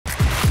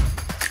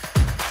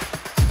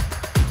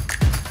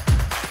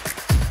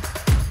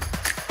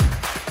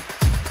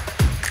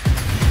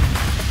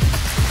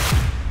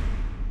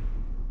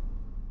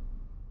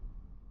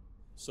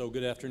So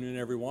good afternoon,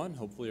 everyone.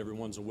 Hopefully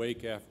everyone's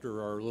awake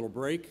after our little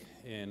break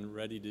and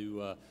ready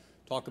to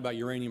talk about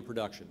uranium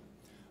production.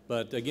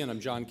 But again, I'm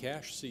John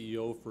Cash,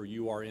 CEO for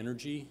UR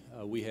Energy.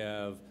 We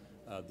have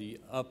the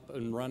up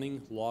and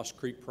running Lost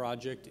Creek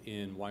project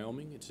in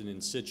Wyoming. It's an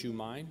in situ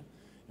mine.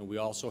 And we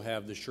also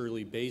have the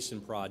Shirley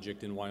Basin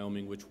project in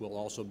Wyoming, which will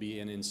also be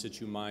an in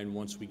situ mine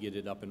once we get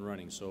it up and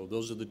running. So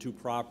those are the two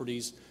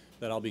properties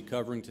that I'll be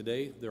covering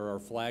today. They're our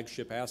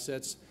flagship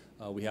assets.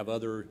 We have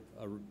other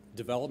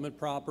development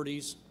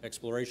properties,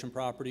 exploration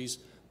properties,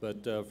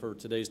 but for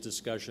today's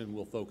discussion,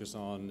 we'll focus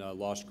on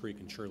Lost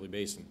Creek and Shirley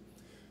Basin.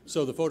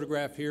 So the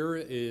photograph here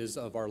is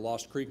of our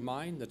Lost Creek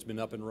mine that's been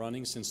up and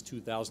running since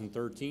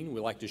 2013.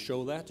 We like to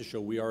show that to show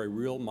we are a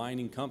real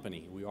mining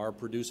company. We are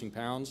producing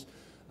pounds.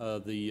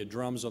 The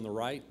drums on the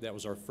right, that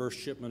was our first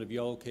shipment of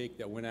yellowcake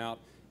that went out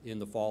in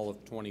the fall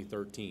of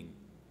 2013.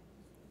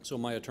 So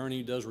my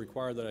attorney does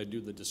require that I do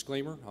the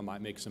disclaimer. I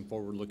might make some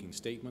forward-looking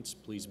statements.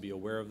 Please be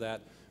aware of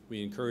that.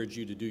 We encourage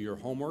you to do your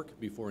homework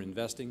before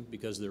investing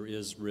because there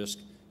is risk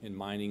in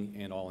mining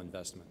and all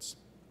investments.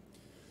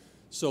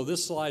 So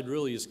this slide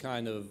really is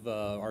kind of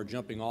our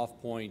jumping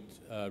off point,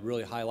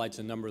 really highlights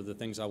a number of the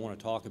things I want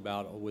to talk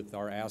about with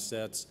our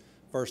assets.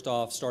 First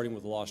off, starting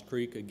with Lost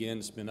Creek, again,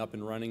 it's been up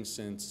and running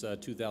since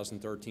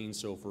 2013,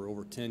 so for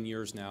over 10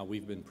 years now,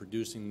 we've been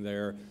producing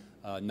there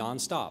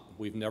nonstop.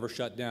 We've never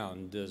shut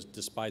down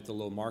despite the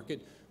low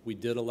market. We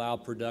did allow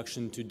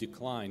production to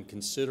decline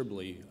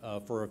considerably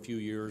for a few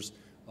years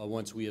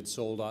once we had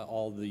sold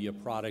all the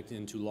product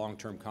into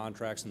long-term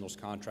contracts and those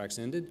contracts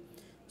ended.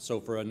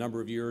 So for a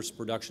number of years,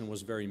 production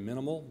was very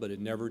minimal, but it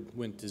never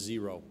went to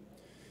zero.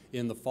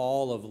 In the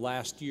fall of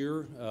last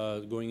year,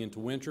 going into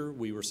winter,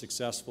 we were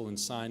successful in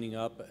signing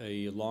up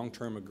a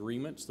long-term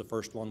agreement. It's the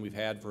first one we've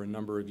had for a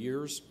number of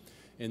years.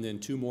 And then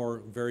two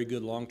more very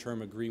good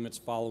long-term agreements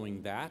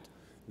following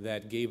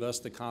that gave us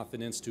the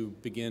confidence to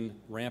begin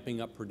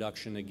ramping up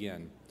production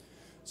again.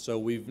 So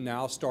we've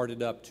now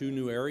started up two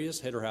new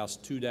areas, Header House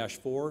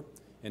 2-4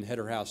 and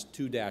Header House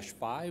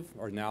 2-5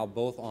 are now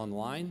both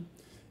online.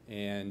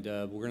 And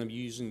we're going to be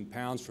using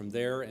pounds from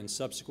there and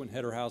subsequent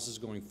header houses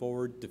going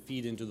forward to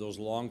feed into those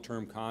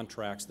long-term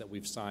contracts that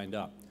we've signed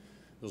up.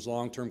 Those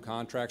long-term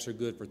contracts are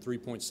good for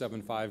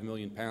 3.75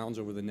 million pounds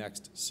over the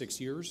next 6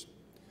 years.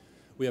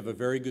 We have a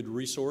very good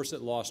resource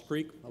at Lost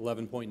Creek,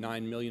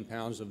 11.9 million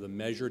pounds of the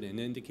measured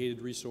and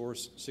indicated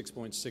resource,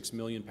 6.6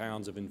 million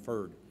pounds of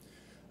inferred.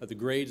 The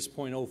grade is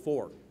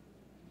 0.04.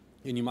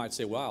 And you might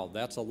say, wow,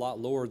 that's a lot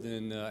lower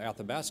than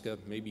Athabasca,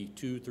 maybe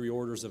 2-3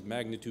 orders of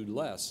magnitude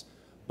less.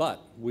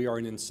 But we are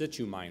an in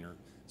situ miner,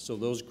 so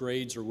those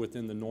grades are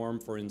within the norm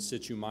for in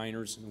situ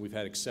miners, and we've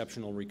had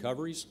exceptional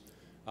recoveries.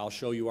 I'll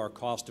show you our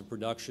cost of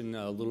production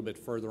a little bit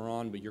further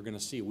on, but you're going to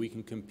see we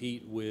can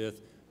compete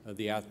with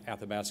the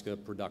Athabasca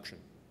production.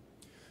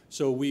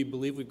 So we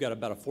believe we've got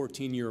about a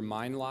 14-year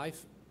mine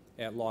life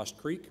at Lost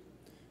Creek,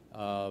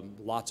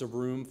 lots of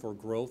room for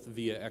growth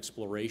via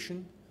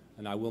exploration,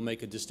 and I will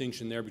make a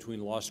distinction there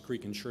between Lost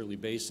Creek and Shirley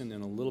Basin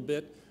in a little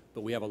bit,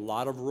 but we have a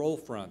lot of roll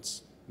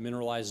fronts,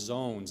 mineralized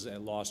zones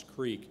at Lost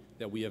Creek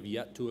that we have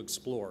yet to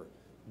explore,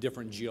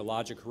 different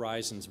geologic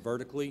horizons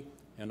vertically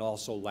and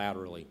also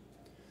laterally.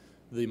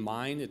 The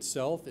mine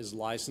itself is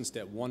licensed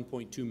at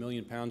 1.2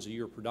 million pounds a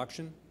year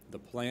production. The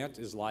plant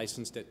is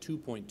licensed at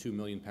 2.2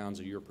 million pounds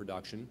a year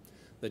production.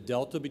 The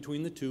delta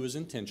between the two is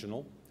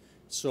intentional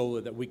so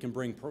that we can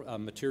bring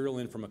material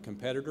in from a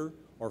competitor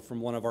or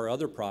from one of our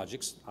other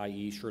projects,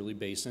 i.e. Shirley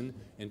Basin,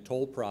 and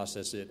toll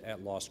process it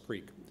at Lost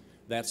Creek.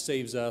 That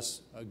saves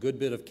us a good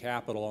bit of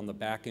capital on the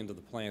back end of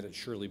the plant at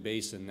Shirley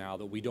Basin now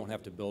that we don't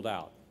have to build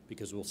out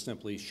because we'll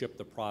simply ship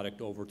the product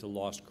over to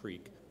Lost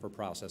Creek for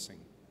processing.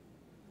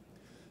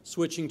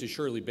 Switching to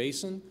Shirley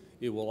Basin,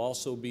 it will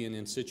also be an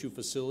in situ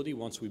facility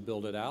once we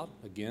build it out.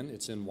 Again,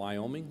 it's in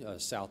Wyoming,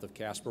 south of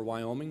Casper,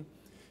 Wyoming.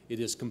 It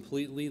is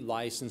completely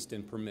licensed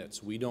and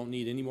permits. We don't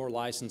need any more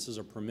licenses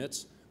or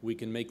permits. We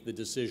can make the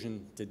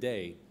decision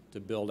today to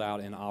build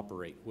out and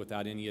operate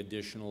without any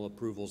additional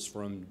approvals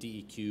from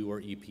DEQ or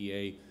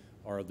EPA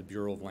or the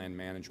Bureau of Land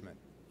Management.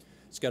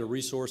 It's got a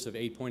resource of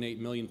 8.8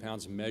 million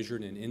pounds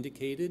measured and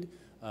indicated.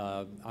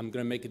 I'm going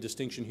to make a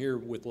distinction here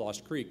with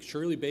Lost Creek.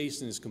 Shirley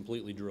Basin is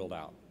completely drilled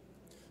out.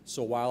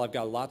 So while I've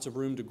got lots of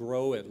room to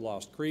grow at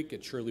Lost Creek,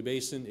 at Shirley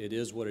Basin, it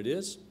is what it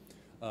is.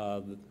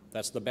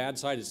 That's the bad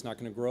side, it's not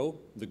going to grow.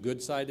 The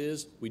good side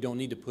is we don't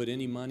need to put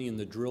any money in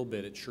the drill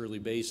bit at Shirley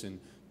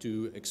Basin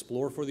to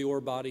explore for the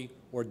ore body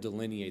or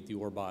delineate the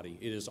ore body.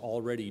 It is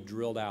already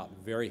drilled out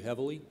very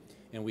heavily,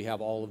 and we have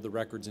all of the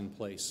records in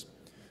place.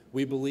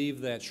 We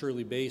believe that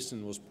Shirley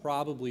Basin was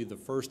probably the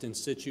first in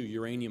situ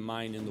uranium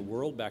mine in the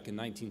world back in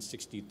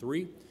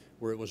 1963,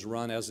 where it was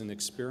run as an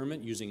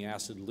experiment using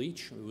acid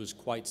leach. It was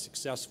quite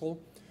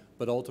successful,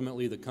 but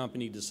ultimately the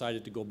company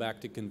decided to go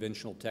back to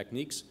conventional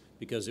techniques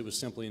because it was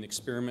simply an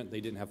experiment.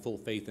 They didn't have full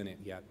faith in it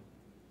yet.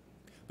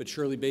 But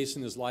Shirley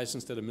Basin is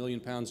licensed at 1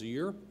 million pounds a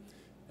year.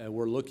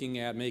 We're looking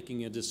at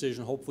making a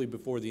decision hopefully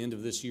before the end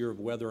of this year of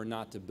whether or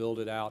not to build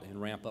it out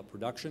and ramp up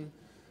production.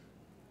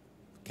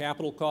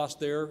 capital cost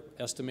there,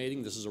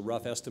 estimating, this is a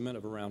rough estimate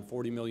of around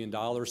 $40 million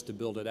to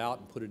build it out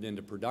and put it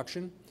into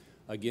production.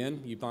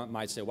 Again, you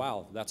might say,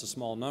 wow, that's a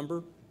small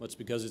number. Well, it's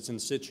because it's in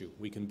situ.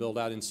 We can build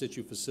out in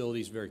situ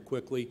facilities very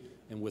quickly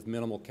and with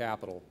minimal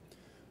capital.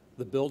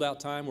 The build-out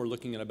time, we're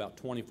looking at about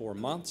 24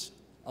 months.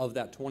 Of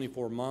that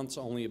 24 months,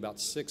 only about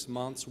 6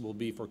 months will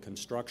be for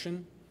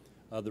construction.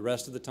 The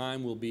rest of the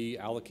time will be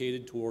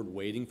allocated toward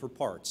waiting for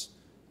parts.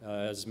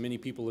 As many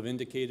people have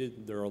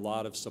indicated, there are a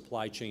lot of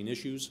supply chain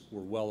issues. We're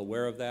well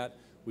aware of that.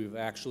 We've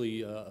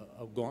actually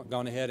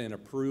gone ahead and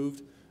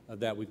approved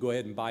that we go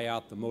ahead and buy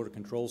out the motor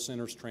control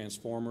centers,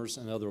 transformers,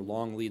 and other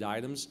long lead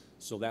items.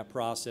 So that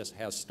process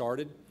has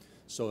started.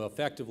 So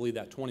effectively,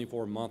 that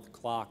 24-month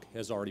clock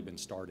has already been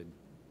started.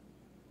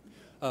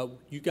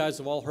 You guys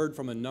have all heard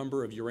from a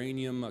number of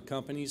uranium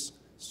companies,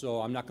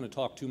 so I'm not going to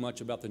talk too much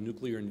about the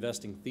nuclear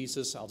investing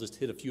thesis. I'll just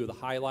hit a few of the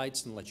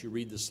highlights and let you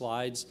read the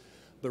slides.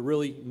 But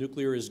really,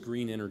 nuclear is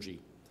green energy.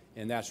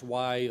 And that's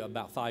why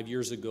about 5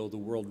 years ago, the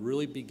world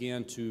really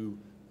began to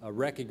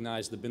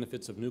recognize the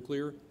benefits of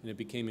nuclear, and it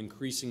became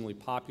increasingly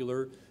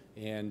popular,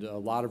 and a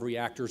lot of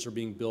reactors are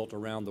being built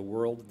around the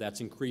world. That's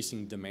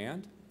increasing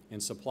demand,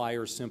 and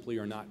suppliers simply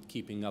are not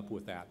keeping up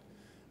with that.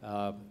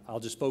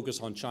 I'll just focus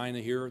on China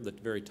here, the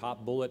very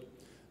top bullet.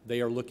 They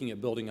are looking at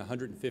building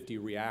 150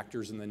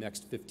 reactors in the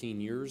next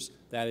 15 years.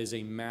 That is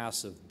a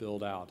massive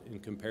build out in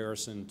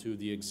comparison to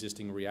the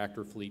existing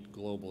reactor fleet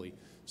globally.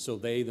 So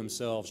they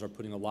themselves are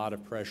putting a lot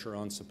of pressure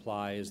on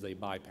supply as they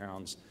buy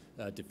pounds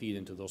to feed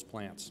into those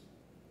plants.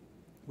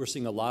 We're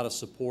seeing a lot of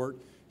support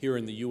here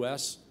in the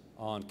U.S.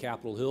 on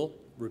Capitol Hill,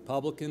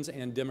 Republicans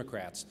and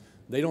Democrats.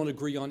 They don't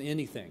agree on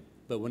anything.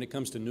 But when it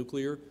comes to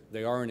nuclear,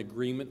 they are in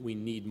agreement we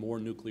need more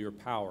nuclear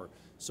power.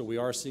 So we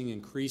are seeing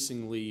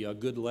increasingly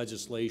good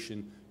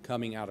legislation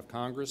coming out of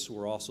Congress.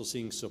 We're also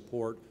seeing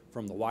support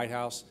from the White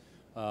House,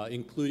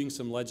 including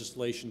some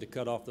legislation to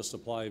cut off the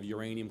supply of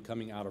uranium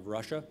coming out of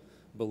Russia.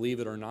 Believe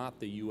it or not,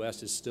 the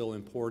U.S. is still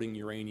importing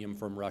uranium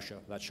from Russia.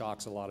 That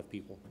shocks a lot of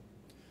people.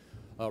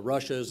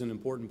 Russia is an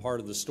important part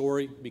of the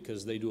story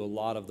because they do a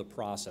lot of the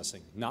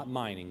processing, not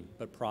mining,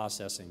 but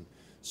processing.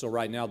 So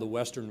right now, the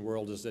Western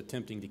world is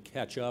attempting to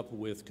catch up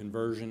with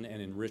conversion and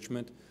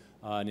enrichment,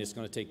 and it's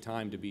going to take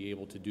time to be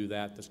able to do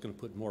that. That's going to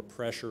put more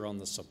pressure on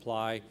the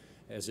supply,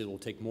 as it will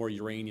take more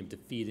uranium to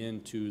feed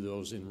into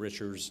those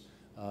enrichers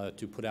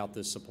to put out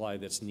the supply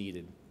that's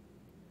needed.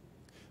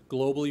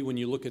 Globally, when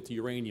you look at the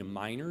uranium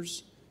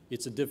miners,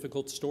 it's a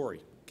difficult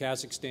story.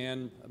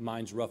 Kazakhstan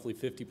mines roughly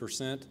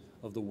 50%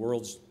 of the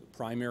world's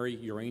primary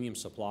uranium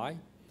supply.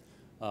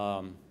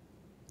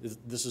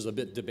 This is a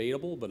bit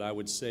debatable, but I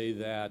would say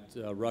that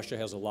Russia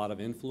has a lot of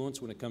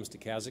influence when it comes to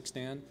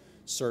Kazakhstan.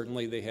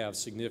 Certainly they have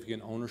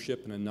significant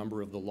ownership in a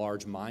number of the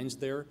large mines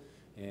there,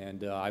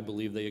 and I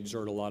believe they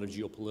exert a lot of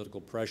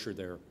geopolitical pressure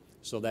there.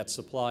 So that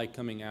supply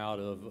coming out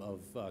of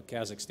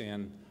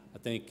Kazakhstan, I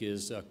think,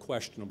 is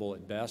questionable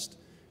at best.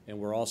 And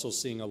we're also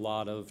seeing a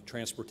lot of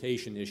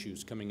transportation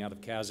issues coming out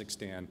of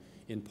Kazakhstan,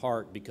 in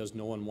part because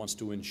no one wants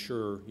to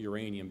insure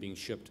uranium being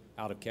shipped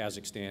out of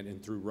Kazakhstan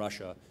and through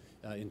Russia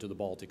into the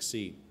Baltic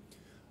Sea.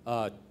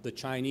 The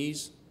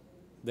Chinese,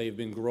 they've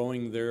been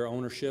growing their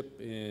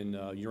ownership in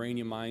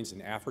uranium mines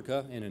in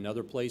Africa and in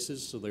other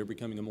places, so they're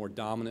becoming a more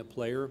dominant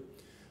player.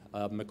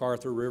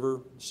 MacArthur River,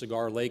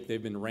 Cigar Lake,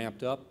 they've been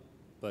ramped up,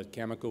 but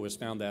Cameco has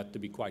found that to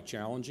be quite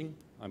challenging.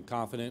 I'm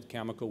confident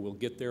Cameco will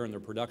get there in their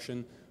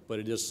production, but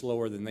it is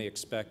slower than they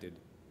expected.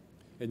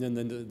 And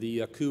then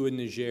the coup in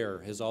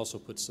Niger has also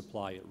put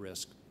supply at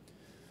risk.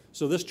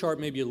 So this chart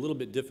may be a little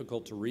bit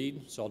difficult to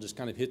read, so I'll just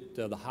kind of hit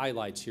the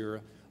highlights here.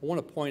 I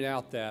want to point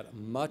out that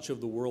much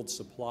of the world's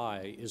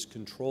supply is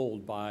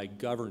controlled by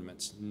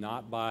governments,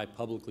 not by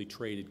publicly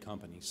traded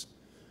companies.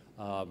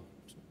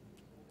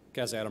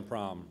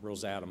 Kazatomprom,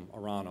 Rosatom,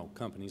 Orano,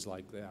 companies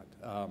like that.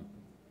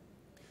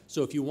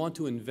 So if you want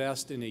to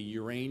invest in a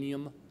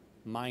uranium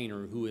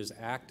miner who is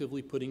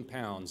actively putting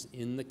pounds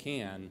in the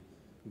can,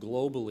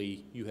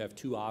 globally you have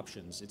two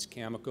options. It's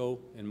Cameco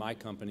and my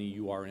company,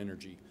 UR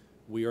Energy.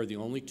 We are the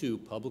only two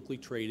publicly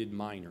traded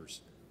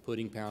miners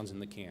putting pounds in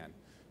the can.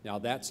 Now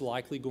that's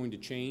likely going to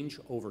change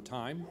over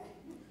time,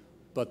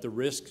 but the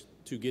risk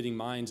to getting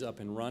mines up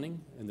and running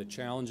and the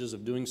challenges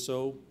of doing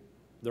so,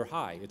 they're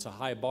high. It's a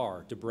high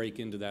bar to break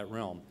into that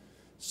realm.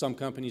 Some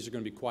companies are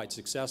going to be quite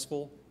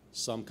successful.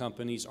 Some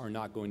companies are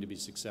not going to be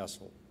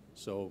successful.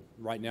 So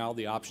right now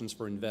the options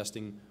for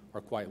investing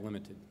are quite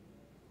limited.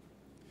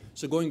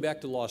 So going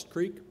back to Lost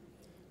Creek,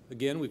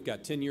 again, we've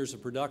got 10 years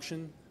of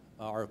production.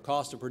 Our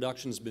cost of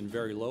production has been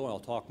very low, and I'll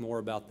talk more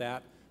about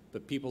that.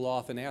 But people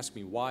often ask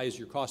me, why has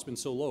your cost been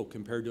so low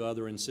compared to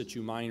other in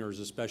situ miners,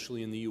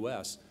 especially in the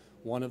U.S.?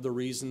 One of the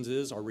reasons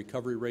is our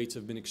recovery rates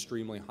have been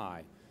extremely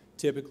high.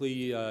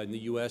 Typically, in the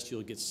U.S.,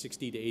 you'll get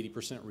 60 to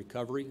 80%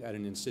 recovery at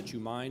an in situ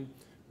mine.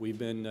 We've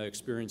been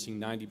experiencing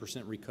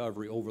 90%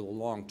 recovery over the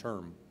long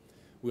term.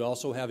 We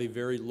also have a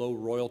very low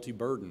royalty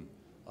burden,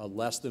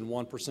 less than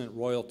 1%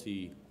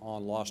 royalty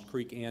on Lost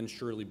Creek and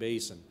Shirley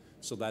Basin,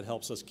 so that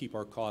helps us keep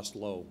our costs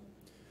low.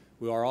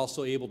 We are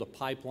also able to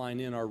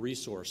pipeline in our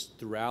resource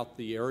throughout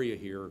the area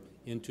here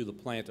into the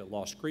plant at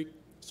Lost Creek.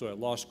 So at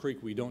Lost Creek,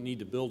 we don't need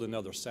to build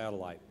another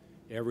satellite.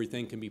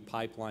 Everything can be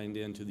pipelined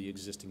into the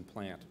existing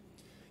plant.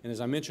 And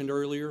as I mentioned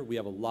earlier, we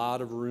have a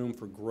lot of room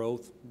for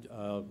growth.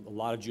 A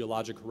lot of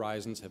geologic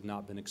horizons have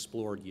not been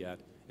explored yet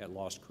at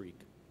Lost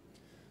Creek.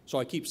 So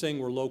I keep saying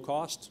we're low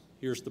cost.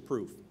 Here's the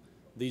proof.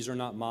 These are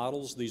not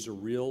models. These are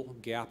real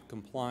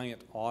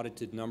GAAP-compliant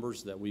audited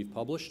numbers that we've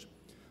published.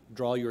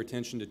 Draw your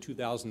attention to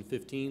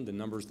 2015, the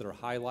numbers that are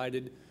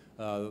highlighted,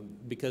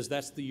 because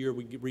that's the year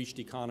we reached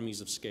economies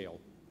of scale.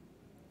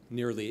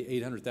 Nearly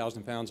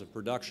 800,000 pounds of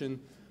production.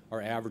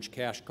 Our average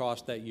cash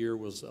cost that year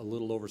was a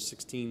little over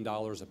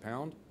 $16 a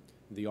pound.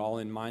 The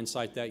all-in mine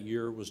site that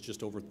year was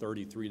just over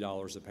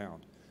 $33 a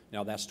pound.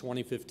 Now that's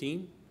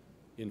 2015.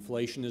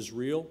 Inflation is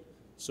real.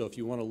 So if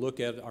you want to look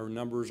at our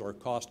numbers, our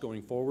cost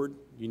going forward,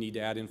 you need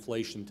to add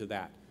inflation to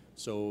that.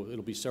 So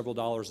it'll be several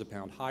dollars a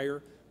pound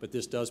higher, but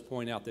this does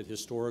point out that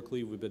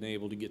historically we've been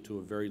able to get to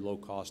a very low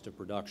cost of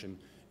production,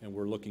 and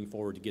we're looking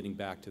forward to getting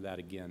back to that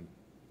again.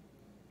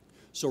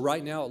 So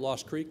right now at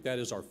Lost Creek, that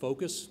is our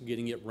focus,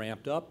 getting it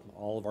ramped up.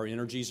 All of our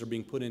energies are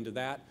being put into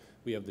that.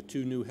 We have the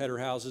 2 new header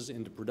houses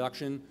into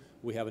production.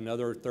 We have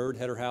another 3rd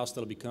header house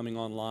that'll be coming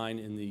online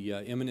in the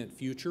imminent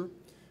future.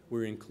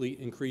 We're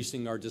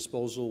increasing our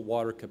disposal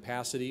water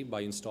capacity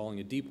by installing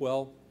a deep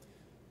well.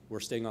 We're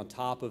staying on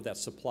top of that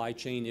supply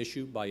chain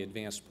issue by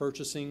advanced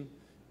purchasing.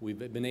 We've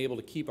been able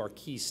to keep our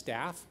key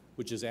staff,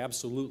 which is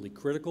absolutely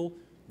critical.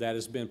 That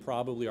has been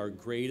probably our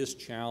greatest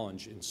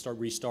challenge in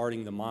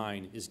restarting the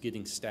mine, is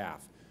getting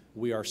staff.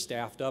 We are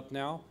staffed up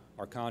now.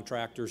 Our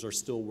contractors are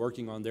still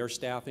working on their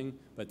staffing,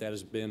 but that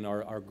has been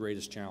our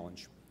greatest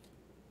challenge.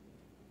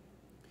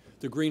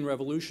 The green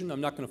revolution,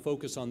 I'm not going to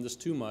focus on this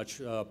too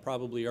much.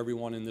 Probably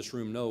everyone in this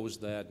room knows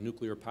that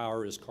nuclear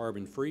power is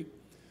carbon free,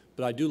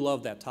 but I do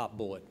love that top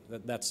bullet.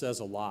 That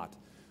says a lot.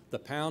 The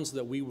pounds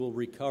that we will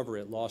recover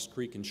at Lost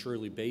Creek and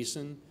Shirley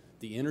Basin,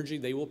 the energy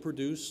they will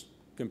produce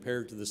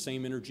compared to the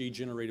same energy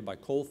generated by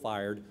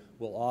coal-fired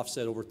will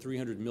offset over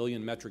 300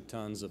 million metric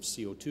tons of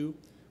CO2,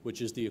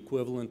 which is the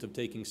equivalent of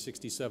taking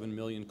 67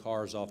 million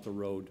cars off the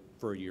road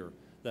for a year.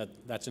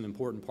 That's an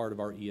important part of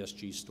our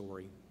ESG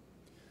story.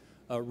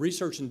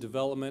 Research and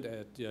development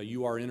at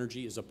UR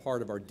Energy is a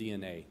part of our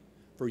DNA.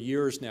 For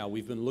years now,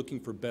 we've been looking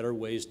for better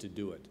ways to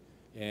do it.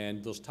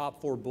 And those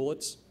top 4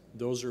 bullets,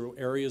 those are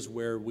areas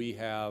where we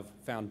have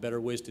found better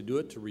ways to do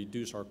it to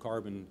reduce our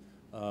carbon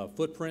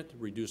footprint,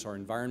 reduce our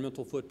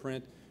environmental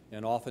footprint,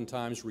 and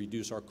oftentimes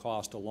reduce our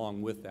cost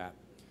along with that.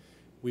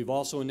 We've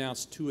also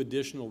announced 2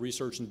 additional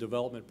research and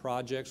development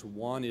projects.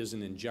 One is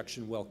an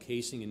injection well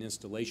casing and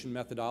installation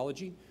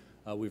methodology.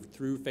 We're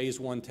through phase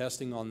 1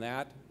 testing on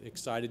that,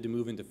 excited to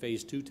move into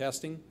phase 2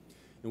 testing.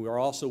 And we are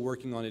also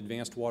working on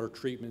advanced water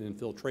treatment and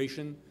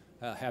filtration,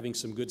 having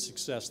some good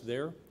success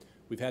there.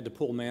 We've had to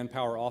pull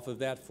manpower off of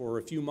that for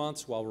a few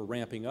months while we're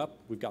ramping up.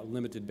 We've got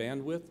limited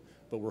bandwidth,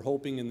 but we're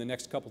hoping in the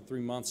next couple,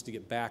 3 months to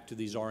get back to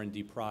these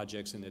R&D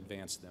projects and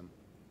advance them.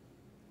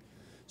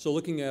 So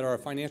looking at our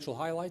financial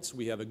highlights,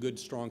 we have a good,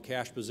 strong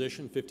cash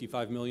position,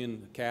 $55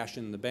 million cash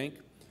in the bank.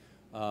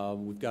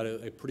 We've got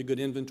a pretty good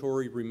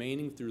inventory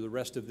remaining through the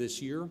rest of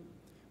this year.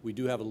 We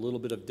do have a little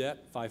bit of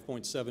debt,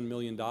 $5.7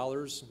 million at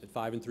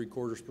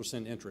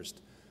 5.75%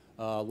 interest.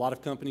 A lot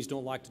of companies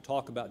don't like to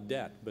talk about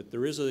debt, but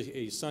there is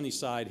a sunny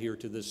side here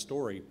to this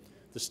story.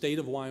 The state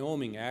of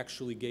Wyoming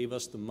actually gave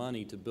us the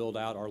money to build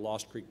out our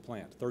Lost Creek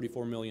plant,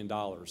 $34 million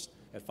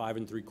at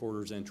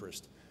 5.75%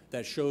 interest.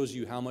 That shows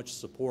you how much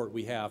support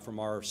we have from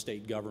our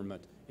state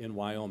government in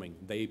Wyoming.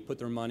 They put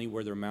their money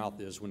where their mouth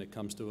is when it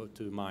comes to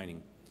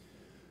mining.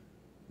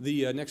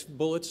 The next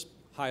bullets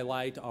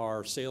highlight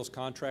our sales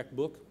contract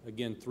book.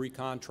 Again, 3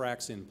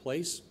 contracts in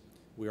place.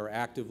 We are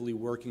actively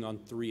working on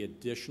 3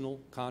 additional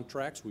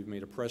contracts. We've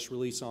made a press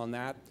release on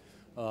that,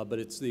 but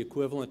it's the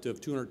equivalent of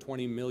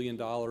 $220 million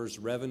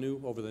revenue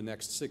over the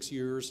next 6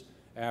 years,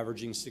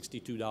 averaging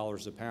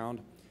 $62 a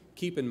pound.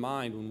 Keep in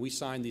mind, when we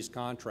signed these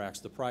contracts,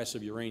 the price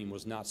of uranium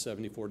was not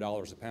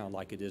 $74 a pound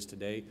like it is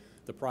today.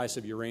 The price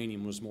of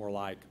uranium was more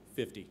like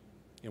 $50,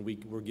 and we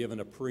were given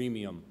a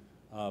premium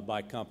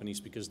by companies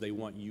because they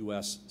want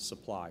U.S.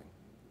 supply.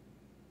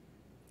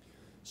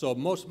 So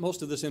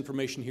most of this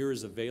information here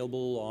is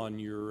available on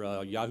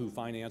your Yahoo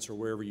Finance or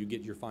wherever you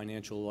get your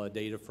financial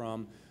data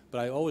from.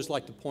 But I always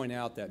like to point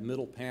out that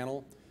middle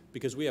panel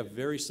because we have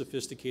very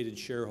sophisticated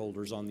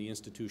shareholders on the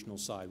institutional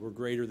side. We're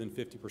greater than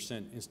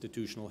 50%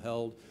 institutional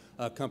held.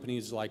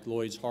 Companies like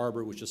Lloyd's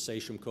Harbor, which is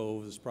Sachem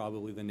Cove, is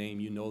probably the name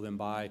you know them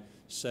by,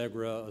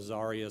 Segra,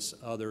 Azarias,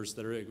 others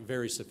that are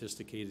very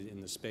sophisticated in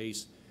the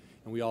space.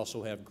 And we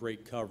also have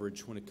great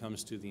coverage when it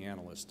comes to the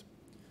analyst.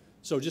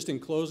 So just in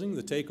closing,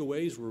 the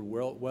takeaways, we're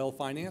well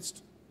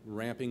financed,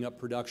 ramping up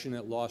production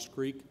at Lost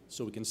Creek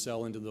so we can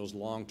sell into those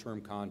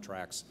long-term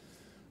contracts.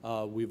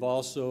 We've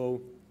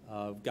also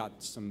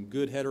got some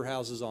good header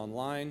houses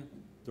online.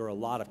 There are a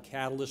lot of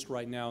catalysts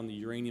right now in the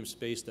uranium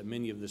space that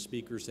many of the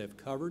speakers have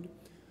covered.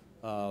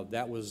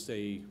 That was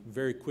a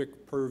very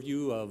quick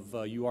purview of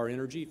UR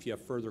Energy. If you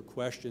have further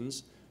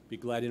questions, Be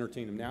glad to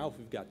entertain them now if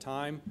we've got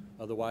time.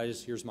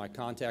 Otherwise, here's my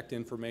contact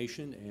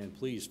information, and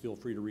please feel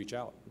free to reach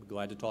out. We're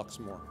glad to talk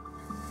some more.